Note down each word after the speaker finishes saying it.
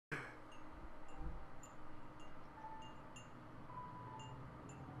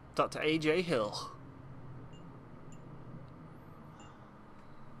Dr. A.J. Hill.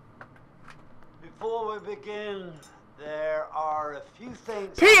 Before we begin, there are a few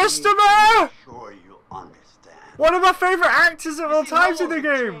things Peter Stormare! Sure you understand. One of my favourite actors of all times in the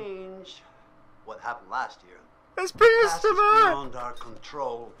game. Change what happened last year. It's Peter Past is Stormare. beyond our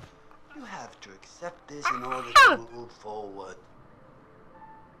control. You have to accept this in order to move forward.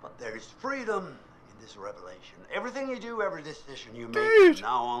 But there is freedom in this revelation. Everything you do, every decision you make from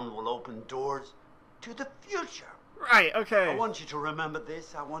now on will open doors to the future. Right, okay. I want you to remember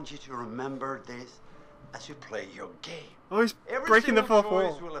this. I want you to remember this as you play your game. Oh, he's breaking the fourth Every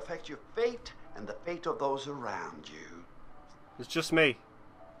wall. choice will affect your fate and the fate of those around you. It's just me.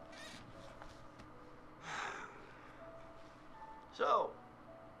 So,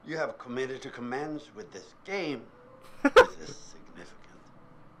 you have committed to commence with this game. This is significant.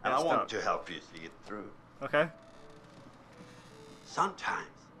 And I want to help you see it through. Okay. Sometimes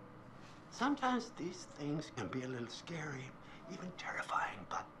these things can be a little scary, even terrifying,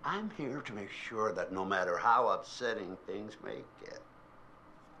 but I'm here to make sure that no matter how upsetting things may get,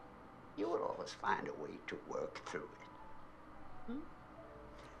 you will always find a way to work through it.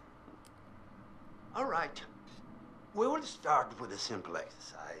 All right. We will start with a simple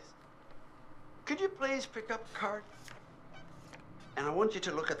exercise. Could you please pick up a card? And I want you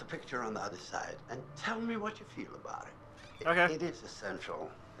to look at the picture on the other side and tell me what you feel about it. Okay. It is essential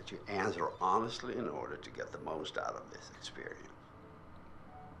that you answer honestly in order to get the most out of this experience.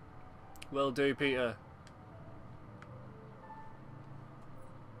 Will do, Peter.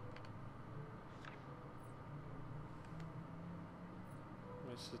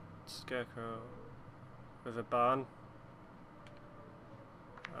 It's a scarecrow with a barn.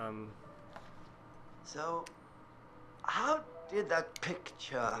 So, how did that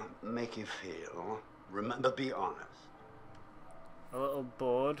picture make you feel? Remember, be honest. A little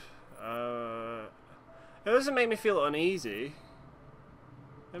bored. It doesn't make me feel uneasy.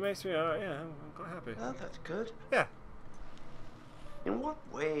 It makes me, yeah, I'm quite happy. Well, that's good. Yeah. In what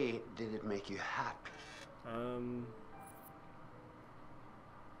way did it make you happy?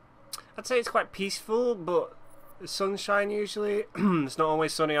 I'd say it's quite peaceful, but the sunshine usually. It's not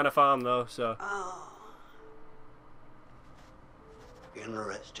always sunny on a farm though, so. Oh.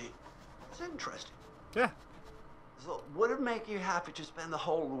 Interesting. It's interesting. Yeah. So, would it make you happy to spend the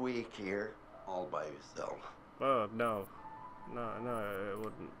whole week here, all by yourself? Oh, no. No, it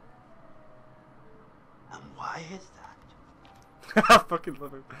wouldn't. And why is that? I fucking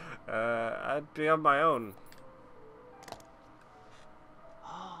love him. I'd be on my own.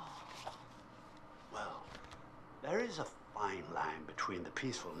 Oh. Well, there is a fine line between the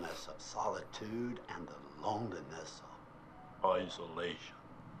peacefulness of solitude and the loneliness of isolation.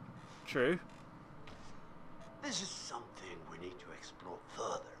 True. This is something we need to explore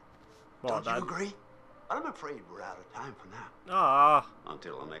further. What, Don't you agree? I'm afraid we're out of time for now. Ah.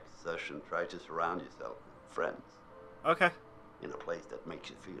 Until the next session, try to surround yourself with friends. Okay. In a place that makes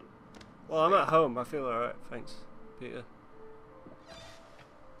you feel Well, I'm at home. I feel alright. Thanks, Peter.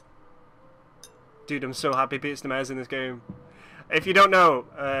 Dude, I'm so happy Peter Stormare's in this game. If you don't know,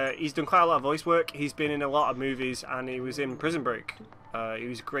 he's done quite a lot of voice work. He's been in a lot of movies, and he was in Prison Break. He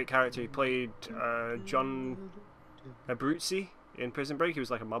was a great character. He played John Abruzzi in Prison Break. He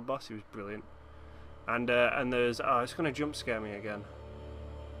was like a mob boss. He was brilliant. And there's it's gonna jump scare me again.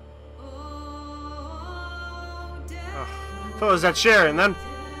 Oh, thought it was Ed Sheeran then.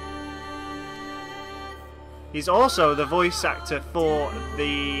 He's also the voice actor for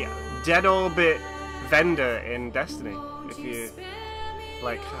the Dead Orbit vendor in Destiny. If you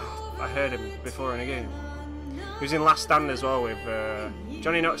like, I heard him before in a game. He was in Last Stand as well with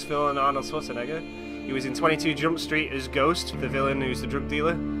Johnny Knoxville and Arnold Schwarzenegger. He was in 22 Jump Street as Ghost, the villain who's the drug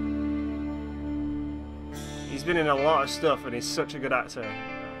dealer. He's been in a lot of stuff and he's such a good actor.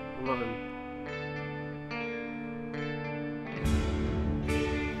 I love him.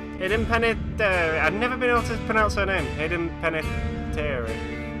 Hayden Panettiere. I've never been able to pronounce her name. Hayden Panettiere.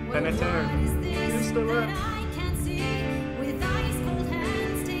 Panettiere. Who's the word?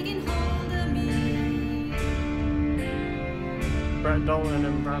 Brett Dalton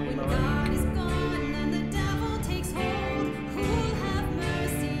and Brandon Malik.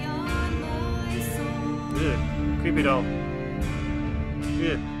 Ugh. Creepy doll.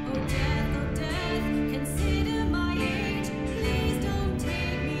 Ugh.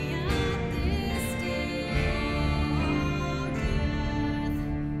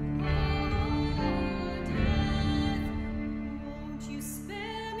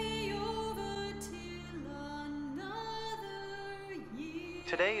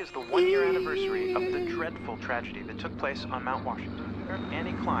 Today is the one-year anniversary of the dreadful tragedy that took place on Mount Washington.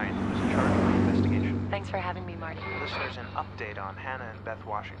 Annie Klein was in charge of the investigation. Thanks for having me, Marty. Listeners, an update on Hannah and Beth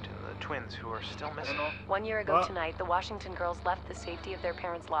Washington, the twins who are still missing. 1 year ago tonight, the Washington girls left the safety of their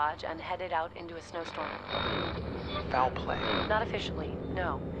parents' lodge and headed out into a snowstorm. Foul play. Not officially,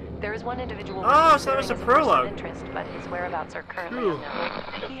 no. There is one individual Oh, so that was a prologue. interest, but his whereabouts are currently unknown.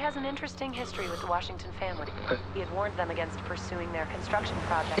 He has an interesting history with the Washington family. He had warned them against pursuing their construction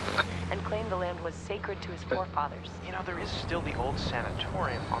project and claimed the land was sacred to his forefathers. You know, there is still the old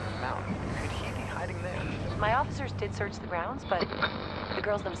sanatorium on the mountain. Could he be hiding there? My officers did search the grounds, but the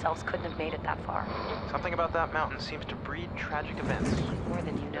girls themselves couldn't have made it that far. Something about that mountain seems to breed tragic events. More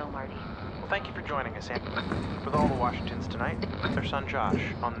than you know, Marty. Well, thank you for joining us, Annie. With all the Washingtons tonight, their son Josh,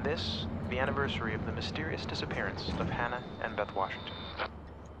 on this, the anniversary of the mysterious disappearance of Hannah and Beth Washington.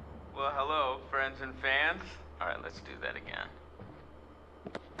 Well, hello, friends and fans. All right, let's do that again.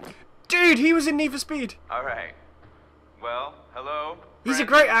 Dude, he was in Need for Speed. All right. Well, hello. He's a friends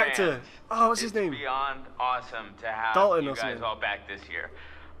great and actor. fans. Oh, what's his name? It's beyond awesome to have Dalton you or guys something. all back this year.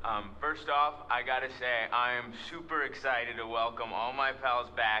 First off, I gotta say, I am super excited to welcome all my pals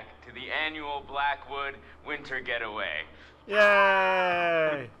back to the annual Blackwood Winter Getaway.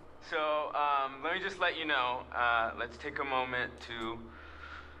 Yay! So, let me just let you know, let's take a moment to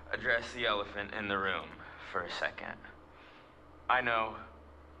address the elephant in the room for a second. I know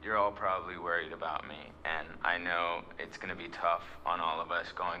you're all probably worried about me, and I know it's gonna be tough on all of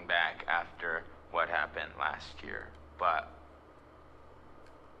us going back after what happened last year, but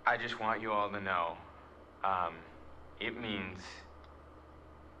I just want you all to know, it means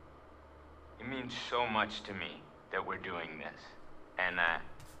so much to me that we're doing this, and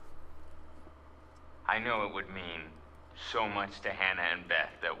I know it would mean so much to Hannah and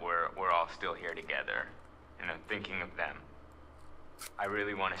Beth that we're all still here together, and I'm thinking of them. I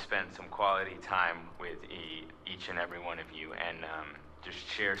really want to spend some quality time with each and every one of you, and just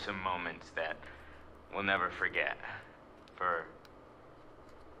share some moments that we'll never forget for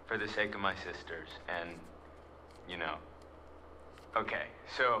the sake of my sisters, and you know. Okay,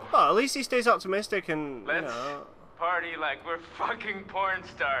 so Well, at least he stays optimistic and, you let's know. party like we're fucking porn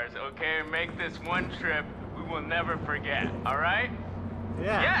stars, okay? Make this one trip we will never forget, alright?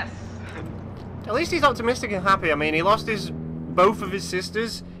 Yeah. Yes! At least he's optimistic and happy. I mean, he lost both of his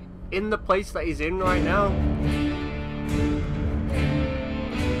sisters in the place that he's in right now.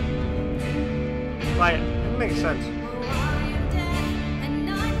 Like, it makes sense.